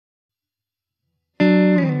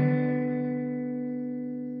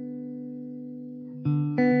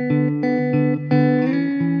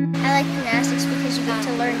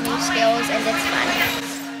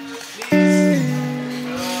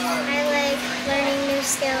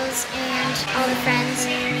around all the friends,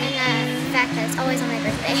 and the fact that it's always on my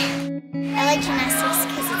birthday. I like gymnastics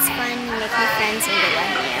because it's fun, you make new friends, and you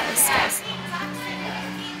learn new skills.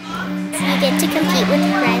 You get to compete with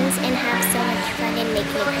friends and have so much fun and make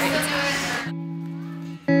new friends.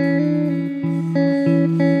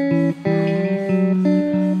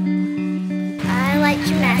 I like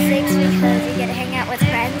gymnastics because you get to hang out with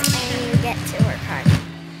friends and you get to work hard.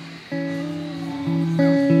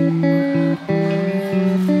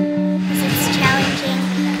 It's challenging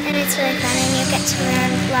and it's really fun and you get to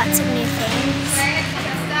learn lots of new things.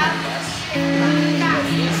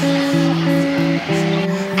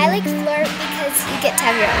 I like flirt because you get to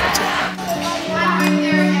have your own routine.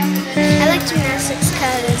 I like gymnastics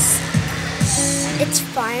because it's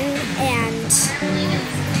fun and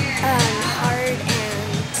hard and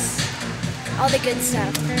all the good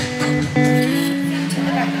stuff.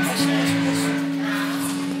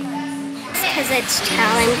 Because it's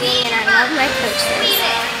challenging and I love my coaches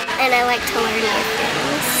and I like to learn new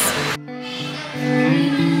things.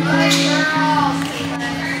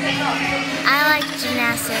 I like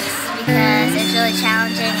gymnastics because it's really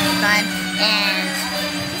challenging and fun, and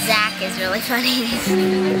Zach is really funny.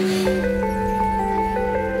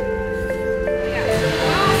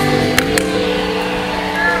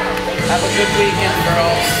 Have a good weekend,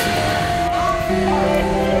 girls.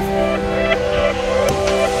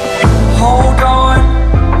 Hold on,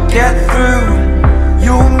 get through,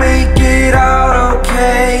 you'll make it out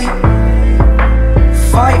okay.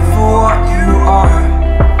 Fight for what you are.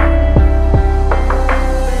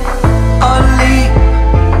 A leap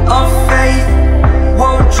of faith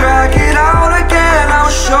won't drag it out again. I'll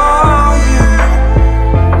show you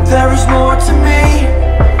there is more to me.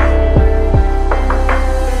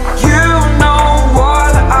 You know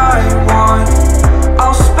what I want,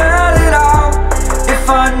 I'll spell it out if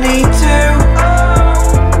I need to.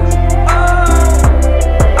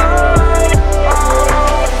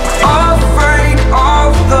 Afraid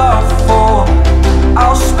of the fall,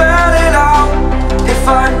 I'll spell it out if I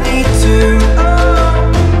need to.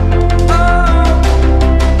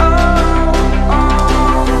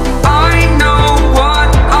 I know what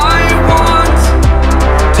I want.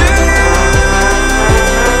 Do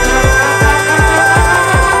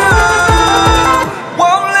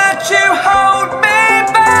won't let you hold me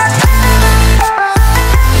back.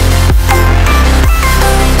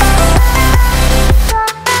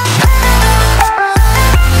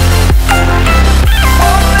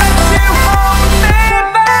 Won't let you hold me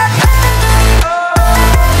back.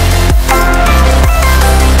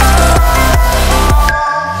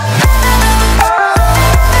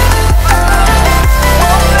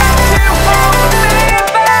 Won't let you hold me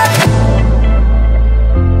back.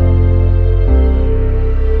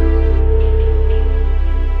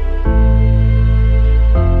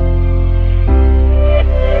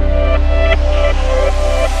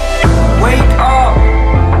 Wake up,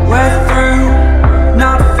 we're through,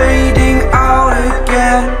 not fading out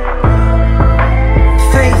again.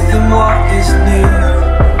 Faith in what is new.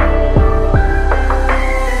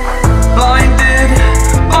 Blinded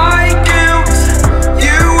by guilt,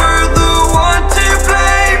 you were the one to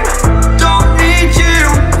blame. Don't need you,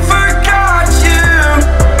 forgot you.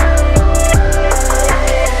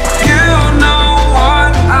 You know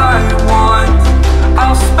what I want,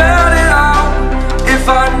 I'll spell it out if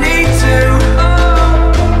I need to.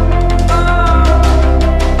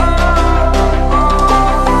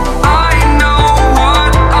 I know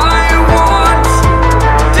what I want.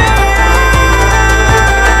 Do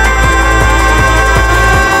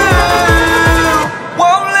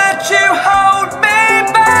won't let you hold me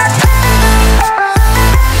back.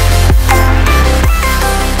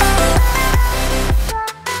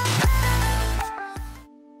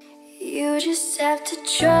 You just have to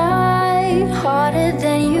try harder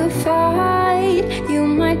than you fight. You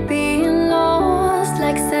might be lost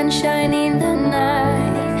like sunshine in the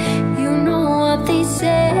night. You know what they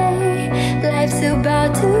say, life's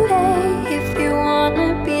about to end. If you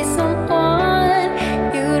wanna be someone,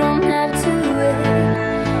 you don't have to wait.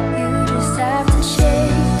 You just have to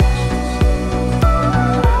change.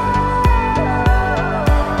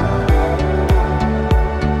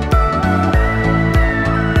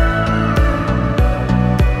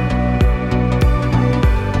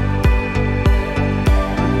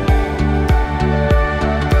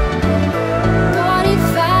 What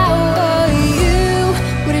if I were you?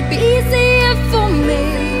 Would it be easier for me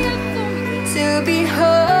to be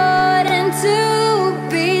heard and to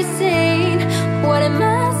be seen? What am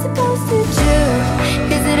I supposed to do?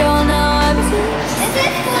 Is it all now up to? This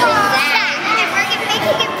is Zach, and we're going to make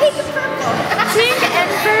it pink and purple. Pink and purple. Pink and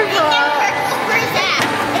purple for Zach.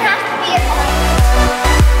 It has to be a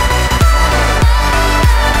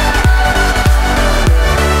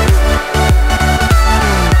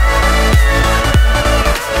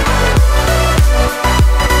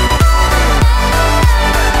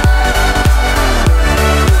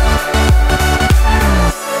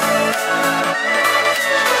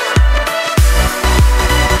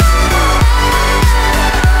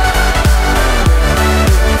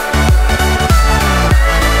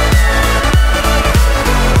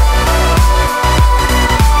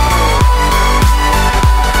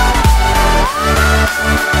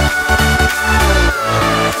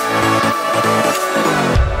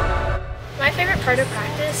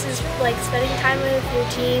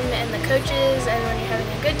team and the coaches, and when you're having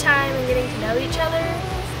a good time and getting to know each other,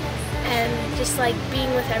 and just like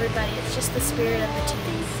being with everybody. It's just the spirit of the team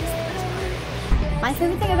is the best part. My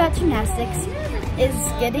favorite thing about gymnastics is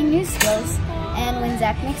getting new skills and when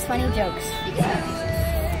Zach makes funny jokes.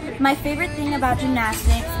 My favorite thing about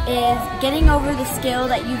gymnastics is getting over the skill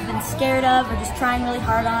that you've been scared of or just trying really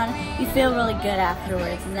hard on. You feel really good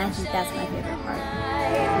afterwards, and I think that's my favorite part.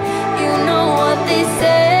 You know what they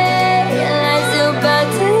say, life's about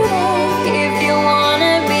to end. If you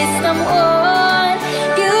wanna be someone,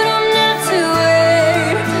 you don't have to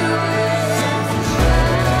wait.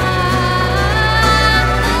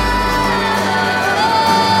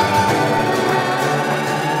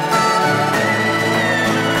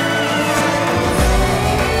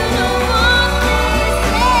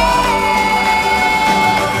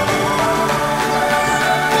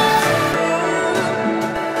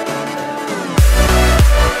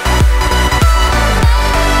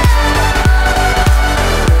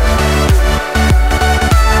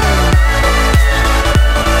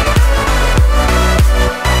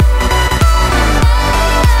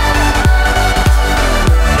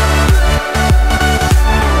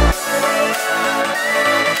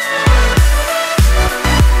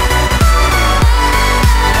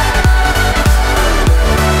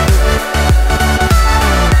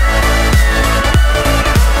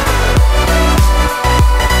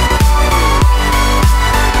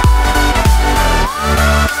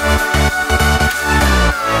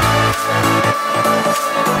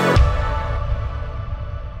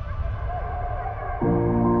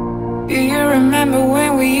 Do you remember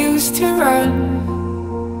when we used to run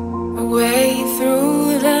away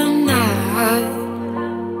through the night?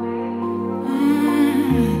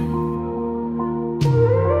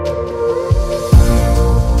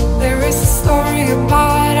 There is a story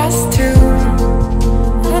about us two,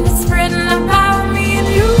 and it's written about me and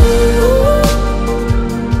you.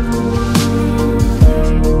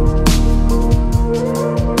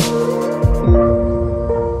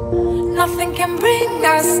 Nothing can bring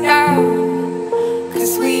us down,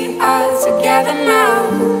 'cause we are together now.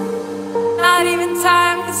 Not even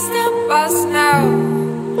time can stop us now,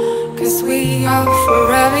 'cause we are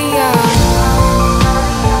forever young.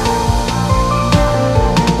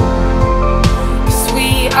 'Cause we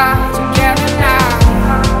are together now.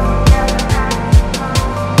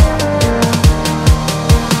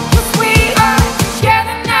 'Cause we are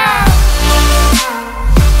together now.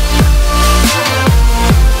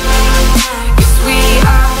 'Cause we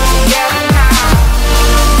are together now.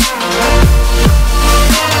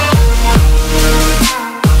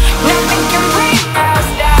 Nothing can bring us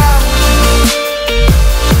down.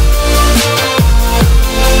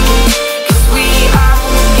 'Cause we are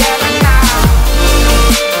together now.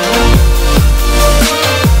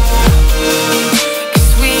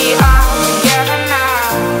 'Cause we are together now.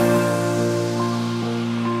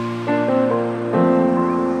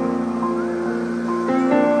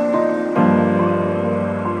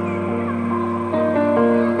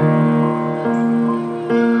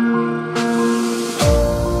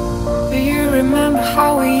 Do you remember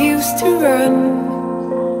how we used to run